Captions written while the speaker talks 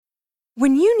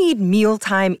When you need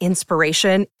mealtime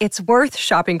inspiration, it's worth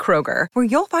shopping Kroger, where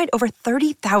you'll find over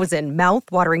 30,000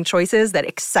 mouth-watering choices that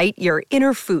excite your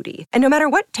inner foodie. And no matter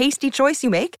what tasty choice you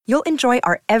make, you'll enjoy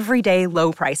our everyday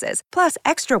low prices, plus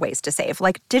extra ways to save,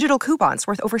 like digital coupons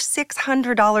worth over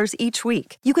 $600 each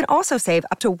week. You can also save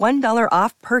up to $1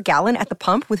 off per gallon at the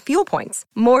pump with fuel points.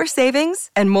 More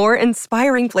savings and more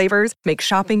inspiring flavors make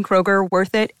shopping Kroger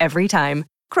worth it every time.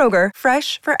 Kroger,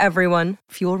 fresh for everyone.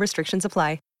 Fuel restrictions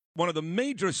apply. One of the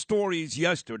major stories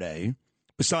yesterday,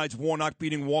 besides Warnock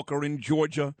beating Walker in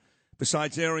Georgia,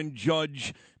 besides Aaron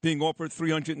Judge being offered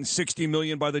 $360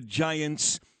 million by the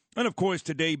Giants, and of course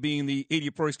today being the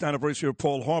 81st anniversary of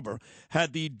Pearl Harbor,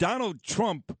 had the Donald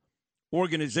Trump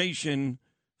organization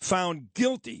found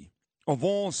guilty of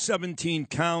all 17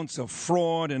 counts of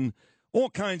fraud and all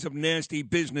kinds of nasty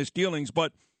business dealings.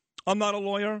 But I'm not a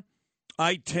lawyer.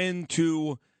 I tend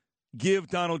to give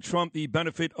Donald Trump the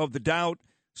benefit of the doubt.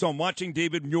 So I'm watching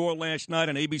David Muir last night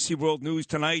on ABC World News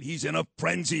tonight. He's in a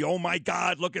frenzy. Oh, my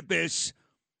God, look at this.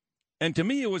 And to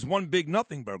me, it was one big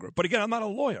nothing burger. But again, I'm not a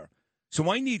lawyer. So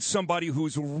I need somebody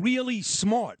who's really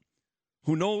smart,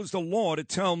 who knows the law, to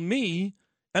tell me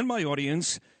and my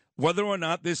audience whether or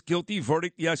not this guilty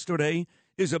verdict yesterday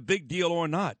is a big deal or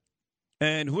not.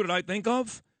 And who did I think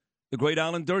of? The great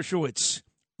Alan Dershowitz,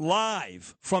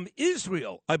 live from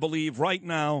Israel, I believe, right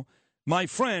now. My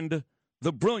friend,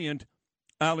 the brilliant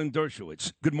Alan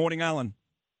Dershowitz. Good morning, Alan.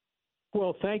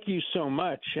 Well, thank you so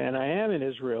much. And I am in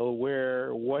Israel,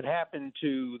 where what happened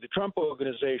to the Trump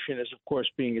organization is, of course,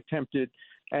 being attempted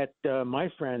at my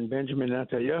friend Benjamin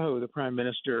Netanyahu, the prime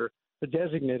minister, the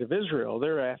designate of Israel.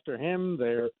 They're after him.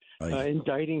 They're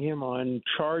indicting him on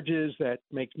charges that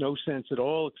make no sense at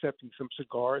all, accepting some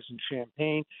cigars and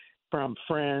champagne from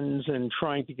friends and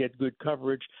trying to get good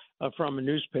coverage from a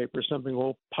newspaper, something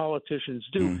all politicians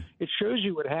do. It shows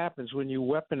you what happens when you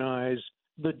weaponize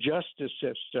the justice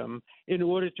system in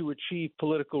order to achieve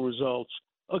political results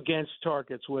against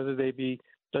targets, whether they be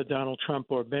Donald Trump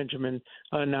or Benjamin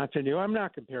Netanyahu. I'm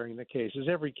not comparing the cases.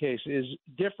 Every case is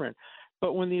different.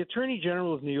 But when the Attorney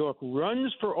General of New York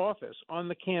runs for office on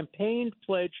the campaign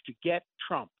pledge to get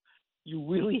Trump, you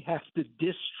really have to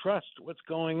distrust what's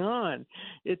going on.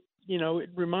 It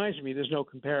reminds me, there's no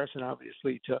comparison,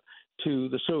 obviously, to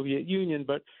the Soviet Union,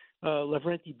 but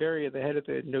Lavrentiy Beria, the head of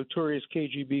the notorious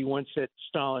KGB, once said to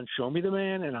Stalin, "Show me the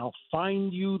man and I'll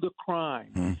find you the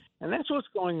crime." And that's what's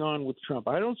going on with Trump.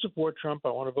 I don't support Trump. I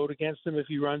want to vote against him if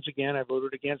he runs again. I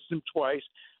voted against him twice.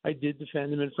 I did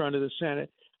defend him in front of the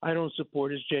Senate. I don't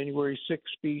support his January 6th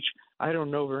speech. I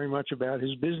don't know very much about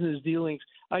his business dealings.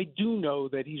 I do know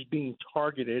that he's being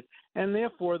targeted, and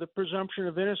therefore the presumption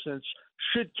of innocence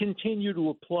should continue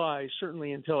to apply,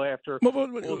 certainly until after. But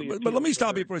let me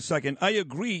stop you for a second. I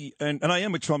agree, and I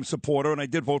am a Trump supporter, and I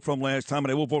did vote for him last time,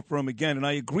 and I will vote for him again. And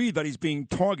I agree that he's being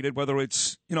targeted, whether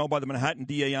it's by the Manhattan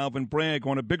DA Alvin Bragg,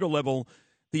 or on a bigger level,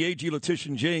 the AG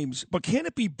Letitia James. But can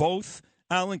it be both,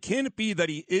 Alan? Can it be that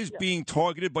he is being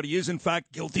targeted, but he is in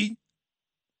fact guilty?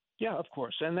 Yeah, of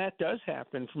course. And that does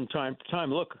happen from time to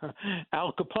time. Look,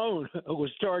 Al Capone was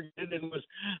targeted and was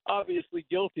obviously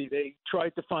guilty. They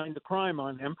tried to find the crime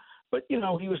on him. But, he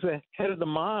was the head of the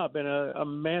mob and a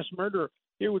mass murderer.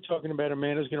 Here we're talking about a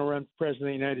man who's going to run for president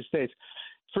of the United States.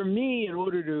 For me, in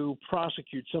order to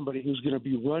prosecute somebody who's going to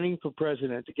be running for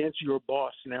president against your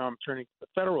boss, now I'm turning to the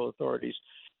federal authorities,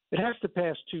 it has to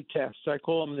pass two tests. I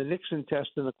call them the Nixon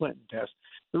test and the Clinton test.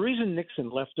 The reason Nixon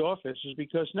left office is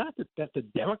because not that the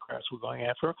Democrats were going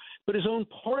after him, but his own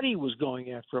party was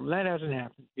going after him. That hasn't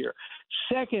happened here.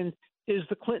 Second is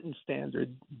the Clinton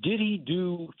standard. Did he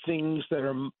do things that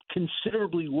are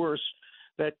considerably worse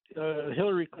that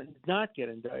Hillary Clinton did not get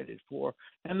indicted for?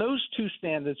 And those two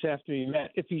standards have to be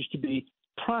met if he's to be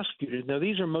prosecuted. Now,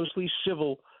 these are mostly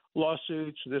civil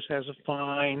lawsuits. This has a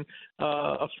fine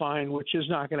which is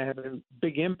not going to have a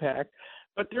big impact.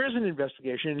 But there is an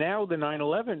investigation. Now the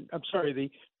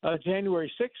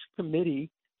January 6th committee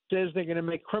says they're going to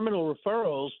make criminal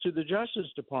referrals to the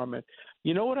Justice Department.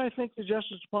 You know what I think the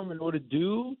Justice Department ought to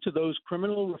do to those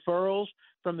criminal referrals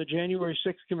from the January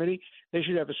 6th committee? They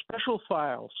should have a special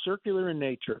file, circular in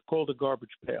nature, called a garbage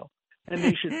pail. And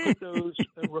they should put those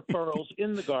referrals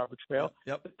in the garbage pail.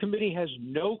 Yep. The committee has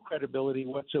no credibility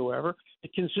whatsoever.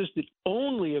 It consisted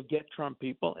only of get Trump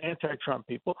people, anti-Trump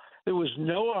people. There was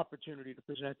no opportunity to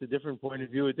present a different point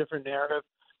of view, a different narrative,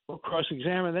 or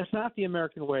cross-examine. That's not the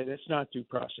American way. That's not due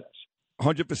process.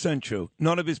 100% true.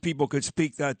 None of his people could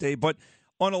speak that day. But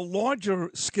on a larger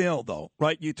scale, though,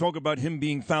 right, you talk about him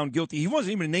being found guilty. He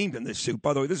wasn't even named in this suit,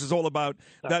 by the way. This is all about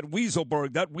that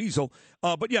Weaselberg, that weasel.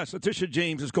 But, yes, Letitia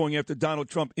James is going after Donald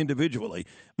Trump individually.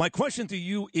 My question to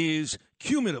you is,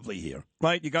 cumulatively here,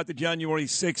 right? You got the January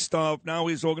 6th stuff. Now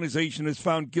his organization is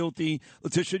found guilty.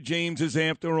 Letitia James is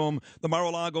after him. The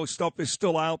Mar-a-Lago stuff is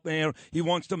still out there. He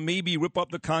wants to maybe rip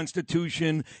up the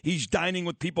Constitution. He's dining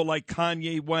with people like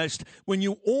Kanye West. When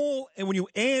you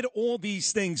add all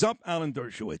these things up, Alan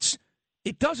Dershowitz,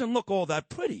 it doesn't look all that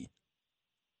pretty.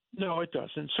 No, it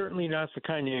doesn't. Certainly not for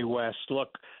Kanye West.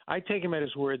 Look, I take him at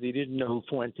his word that he didn't know who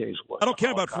Fuentes was. I don't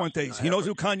care about Fuentes. He knows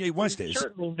who Kanye West is. He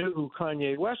certainly knew who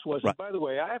Kanye West was. Right. And by the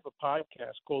way, I have a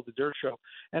podcast called The Dirt Show,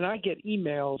 and I get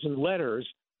emails and letters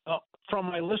from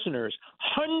my listeners.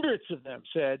 Hundreds of them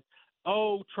said,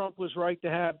 oh, Trump was right to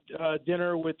have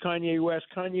dinner with Kanye West.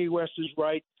 Kanye West is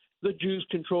right. The Jews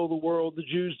control the world. The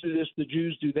Jews do this. The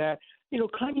Jews do that. You know,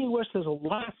 Kanye West has a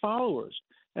lot of followers.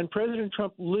 And President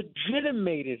Trump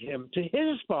legitimated him to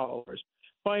his followers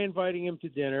by inviting him to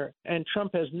dinner. And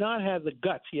Trump has not had the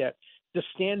guts yet to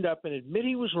stand up and admit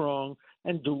he was wrong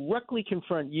and directly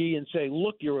confront Yi and say,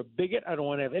 look, you're a bigot. I don't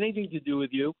want to have anything to do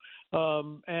with you.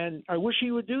 And I wish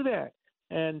he would do that.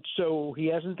 And so he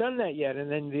hasn't done that yet.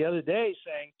 And then the other day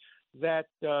saying that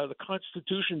the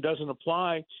Constitution doesn't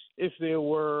apply if there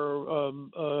were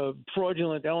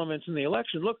fraudulent elements in the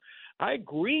election. Look, I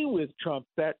agree with Trump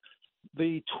that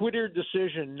the Twitter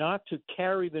decision not to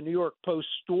carry the New York Post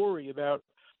story about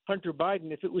Hunter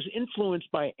Biden, if it was influenced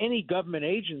by any government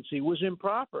agency, was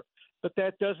improper. But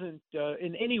that doesn't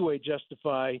in any way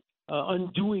justify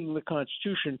undoing the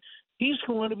Constitution. He's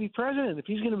going to be president. If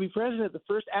he's going to be president, the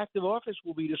first act of office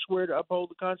will be to swear to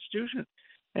uphold the Constitution.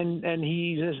 And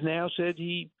he has now said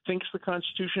he thinks the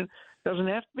Constitution doesn't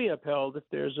have to be upheld if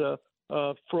there's a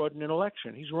fraud in an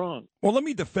election. He's wrong. Well, let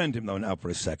me defend him, though, now for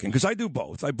a second, because I do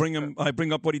both. I bring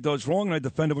up what he does wrong, and I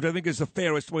defend him, which I think is the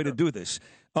fairest way to do this.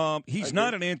 He's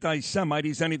not an anti-Semite.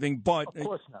 He's anything but. Of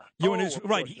course not.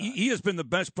 Right. He has been the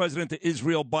best president to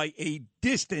Israel by a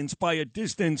distance,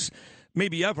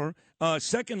 maybe ever.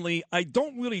 Secondly, I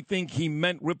don't really think he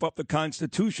meant rip up the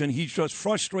Constitution. He's just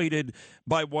frustrated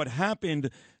by what happened.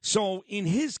 So in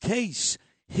his case,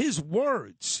 his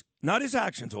words, not his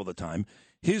actions all the time,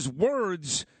 his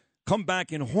words come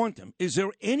back and haunt him. Is there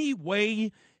any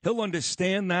way he'll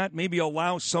understand that, maybe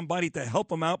allow somebody to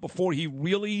help him out before he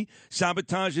really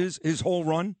sabotages his whole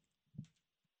run?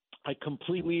 I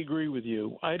completely agree with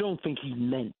you. I don't think he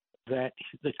meant that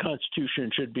the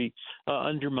Constitution should be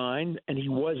undermined, and he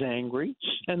was angry.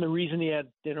 And the reason he had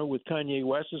dinner with Kanye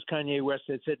West is Kanye West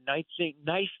had said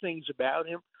nice things about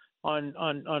him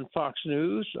on Fox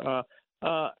News.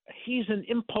 He's an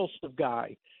impulsive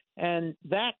guy. And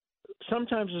that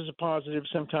sometimes is a positive,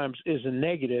 sometimes is a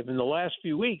negative. In the last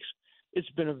few weeks, it's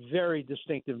been a very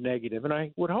distinctive negative. And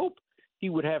I would hope he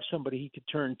would have somebody he could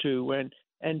turn to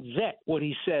and vet what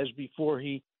he says before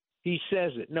he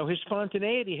says it. No, his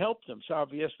spontaneity helped him, so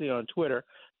obviously on Twitter.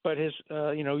 But his,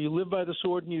 you live by the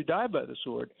sword and you die by the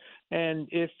sword. And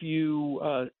if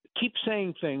you keep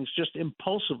saying things just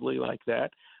impulsively like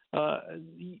that,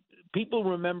 people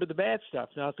remember the bad stuff,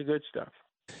 not the good stuff.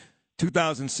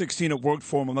 2016, it worked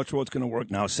for him. I'm not sure what's going to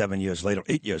work now 8 years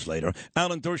later.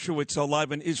 Alan Dershowitz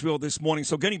live in Israel this morning.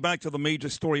 So getting back to the major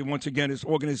story, once again, his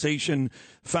organization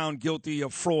found guilty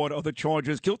of fraud, other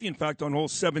charges, guilty, in fact, on all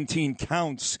 17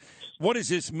 counts. What does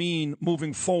this mean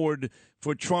moving forward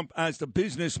for Trump as the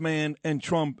businessman and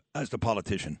Trump as the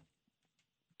politician?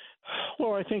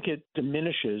 Well, I think it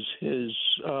diminishes his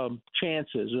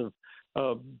chances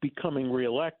of becoming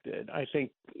reelected. I think,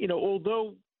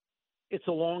 although it's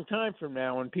a long time from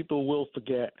now and people will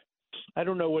forget. I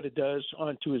don't know what it does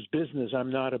onto his business.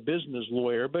 I'm not a business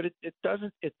lawyer, but it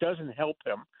doesn't help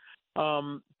him.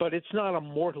 But it's not a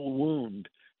mortal wound.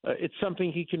 It's something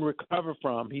he can recover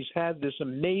from. He's had this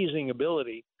amazing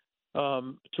ability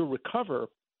to recover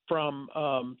from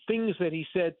things that he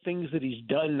said, things that he's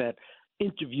done, that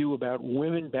interview about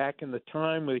women back in the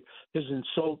time with his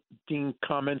insulting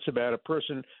comments about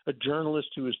a journalist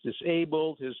who is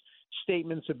disabled, his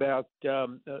statements about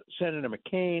Senator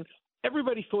McCain.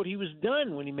 Everybody thought he was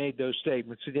done when he made those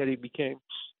statements, and yet he became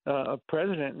a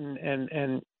president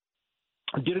and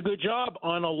did a good job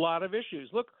on a lot of issues.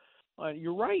 Look,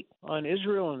 you're right, on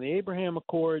Israel and the Abraham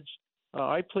Accords.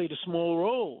 I played a small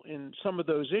role in some of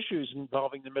those issues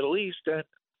involving the Middle East, and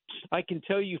I can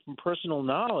tell you from personal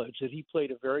knowledge that he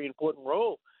played a very important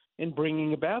role in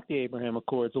bringing about the Abraham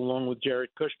Accords, along with Jared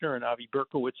Kushner and Avi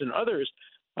Berkowitz and others.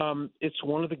 It's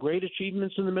one of the great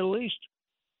achievements in the Middle East.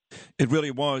 It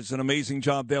really was an amazing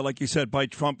job there, like you said, by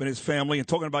Trump and his family. And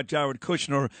talking about Jared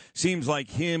Kushner, seems like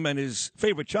him and his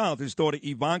favorite child, his daughter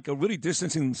Ivanka, really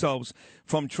distancing themselves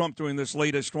from Trump during this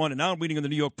latest run. And now I'm reading in the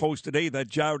New York Post today that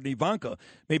Jared and Ivanka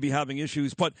may be having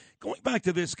issues. But going back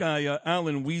to this guy,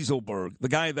 Alan Weisselberg, the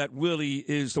guy that really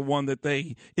is the one that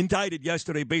they indicted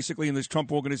yesterday, basically in this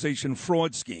Trump Organization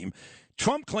fraud scheme.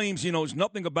 Trump claims he knows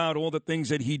nothing about all the things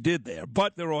that he did there,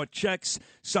 but there are checks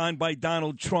signed by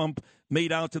Donald Trump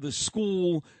made out to the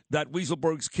school that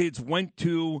Weisselberg's kids went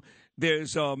to.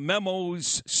 There's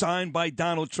memos signed by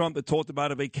Donald Trump that talked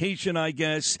about a vacation, I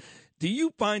guess. Do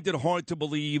you find it hard to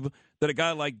believe that a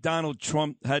guy like Donald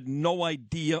Trump had no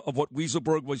idea of what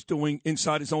Weisselberg was doing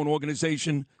inside his own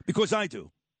organization? Because I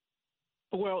do.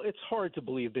 Well, it's hard to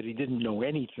believe that he didn't know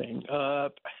anything. I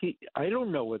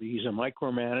don't know whether he's a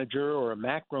micromanager or a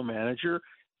macromanager.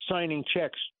 Signing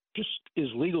checks just is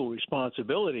legal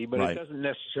responsibility, but right. It doesn't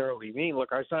necessarily mean, look,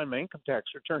 I sign my income tax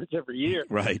returns every year.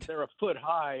 Right. They're a foot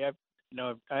high.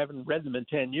 I haven't read them in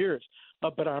 10 years,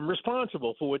 but I'm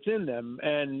responsible for what's in them.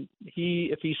 And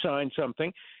if he signed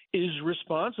something, is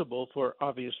responsible for,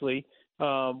 obviously,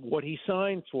 what he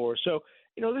signed for. So,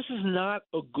 this is not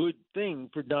a good thing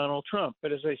for Donald Trump.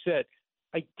 But as I said,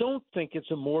 I don't think it's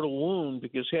a mortal wound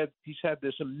because he's had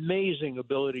this amazing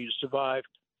ability to survive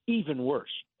even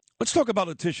worse. Let's talk about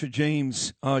Letitia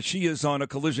James. She is on a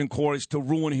collision course to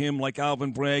ruin him like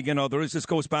Alvin Bragg and others. This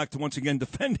goes back to, once again,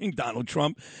 defending Donald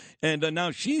Trump. And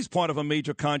now she's part of a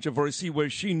major controversy where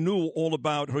she knew all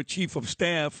about her chief of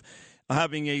staff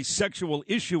having a sexual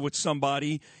issue with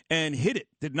somebody and hid it,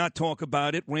 did not talk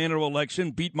about it, ran her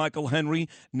election, beat Michael Henry.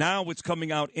 Now it's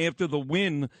coming out after the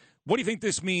win. What do you think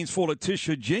this means for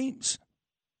Letitia James?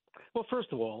 Well,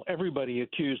 first of all, everybody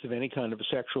accused of any kind of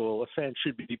a sexual offense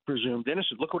should be presumed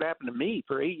innocent. Look what happened to me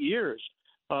for 8 years.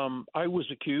 I was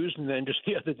accused, and then just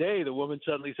the other day, the woman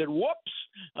suddenly said, whoops,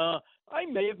 I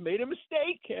may have made a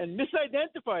mistake and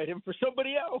misidentified him for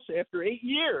somebody else after 8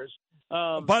 years.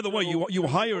 By the way, you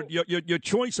hired your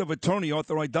choice of attorney,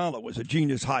 Arthur Aidala, was a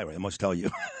genius hire, I must tell you.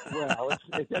 Well,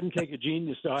 it doesn't take a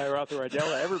genius to hire Arthur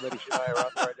Aidala. Everybody should hire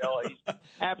Arthur Aidala. He's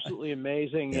absolutely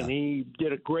amazing, and he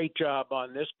did a great job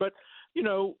on this. But,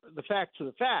 the facts are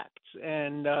the facts.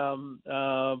 And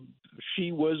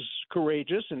she was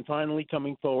courageous in finally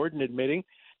coming forward and admitting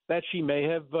that she may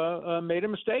have made a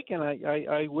mistake. And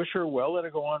I wish her well. Let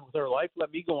her go on with her life.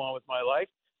 Let me go on with my life.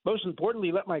 Most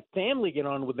importantly, let my family get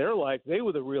on with their life. They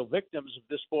were the real victims of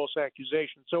this false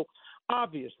accusation. So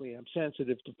obviously I'm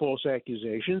sensitive to false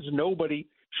accusations. Nobody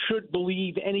should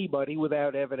believe anybody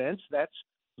without evidence. That's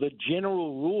the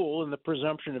general rule and the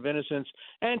presumption of innocence,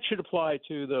 and should apply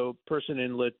to the person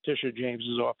in Letitia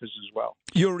James's office as well.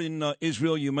 You're in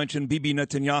Israel. You mentioned Bibi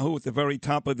Netanyahu at the very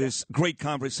top of this great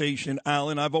conversation,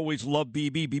 Alan. I've always loved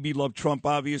Bibi. Bibi loved Trump,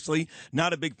 obviously.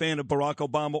 Not a big fan of Barack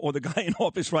Obama or the guy in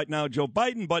office right now, Joe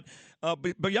Biden. But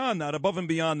beyond that, above and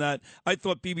beyond that, I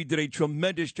thought Bibi did a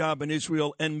tremendous job in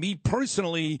Israel. And me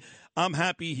personally, I'm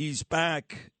happy he's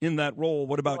back in that role.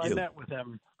 What about you?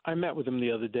 I met with him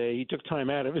the other day. He took time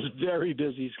out of his very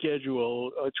busy schedule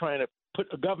trying to put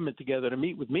a government together to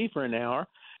meet with me for an hour.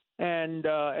 And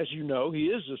as you know, he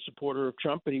is a supporter of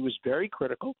Trump, but he was very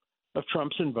critical of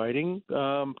Trump's inviting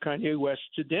Kanye West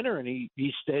to dinner, and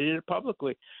he stated it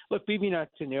publicly. Look, Bibi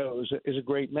Netanyahu is a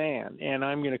great man, and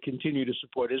I'm going to continue to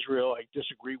support Israel. I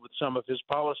disagree with some of his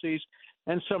policies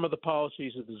and some of the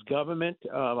policies of his government.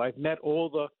 I've met all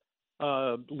the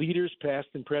leaders, past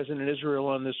and present, in Israel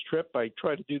on this trip. I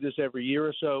try to do this every year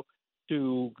or so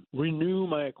to renew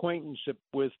my acquaintanceship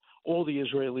with all the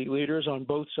Israeli leaders on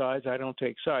both sides. I don't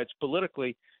take sides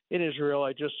politically in Israel.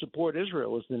 I just support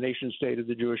Israel as the nation state of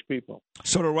the Jewish people.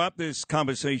 So to wrap this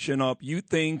conversation up, you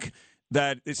think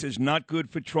that this is not good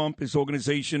for Trump, his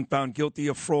organization found guilty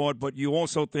of fraud, but you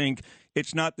also think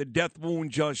it's not the death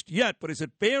wound just yet. But is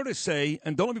it fair to say,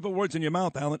 and don't let me put words in your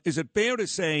mouth, Alan, is it fair to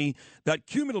say that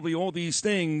cumulatively all these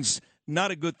things,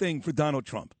 not a good thing for Donald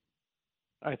Trump?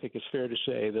 I think it's fair to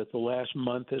say that the last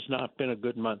month has not been a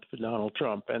good month for Donald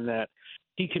Trump, and that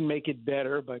he can make it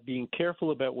better by being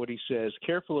careful about what he says,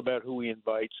 careful about who he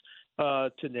invites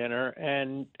to dinner,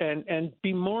 and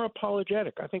be more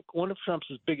apologetic. I think one of Trump's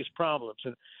biggest problems,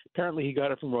 and apparently he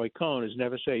got it from Roy Cohn, is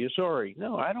never say you're sorry.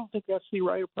 No, I don't think that's the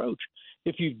right approach.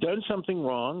 If you've done something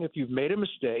wrong, if you've made a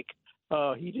mistake,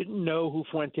 he didn't know who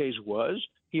Fuentes was.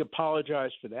 He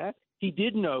apologized for that. He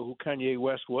did know who Kanye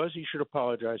West was. He should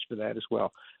apologize for that as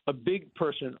well. A big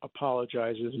person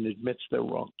apologizes and admits they're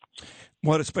wrong.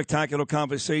 What a spectacular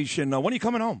conversation. When are you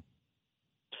coming home?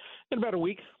 In about a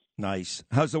week. Nice.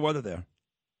 How's the weather there?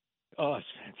 Oh, it's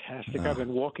fantastic. I've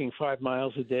been walking 5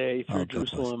 miles a day through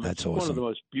Jerusalem. That's it's awesome. one of the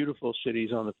most beautiful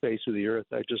cities on the face of the earth.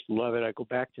 I just love it. I go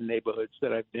back to neighborhoods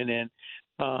that I've been in.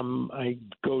 I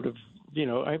go to,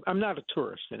 I'm not a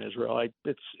tourist in Israel.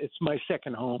 It's my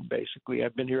second home, basically.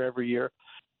 I've been here every year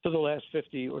for the last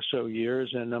 50 or so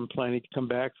years, and I'm planning to come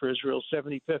back for Israel's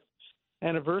 75th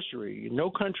anniversary.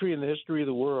 No country in the history of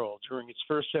the world during its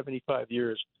first 75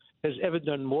 years has ever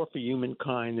done more for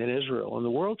humankind than Israel, and the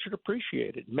world should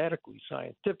appreciate it medically,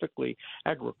 scientifically,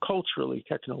 agriculturally,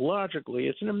 technologically.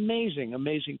 It's an amazing,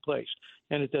 amazing place,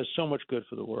 and it does so much good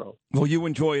for the world. Well, you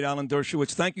enjoyed Alan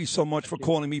Dershowitz. Thank you so much for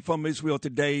calling me from Israel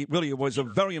today. Really, it was a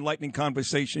very enlightening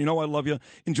conversation. You know I love you.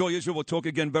 Enjoy Israel. We'll talk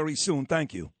again very soon.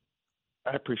 Thank you.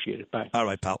 I appreciate it. Bye. All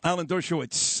right, pal. Alan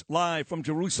Dershowitz, live from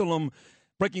Jerusalem,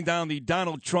 breaking down the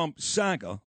Donald Trump saga.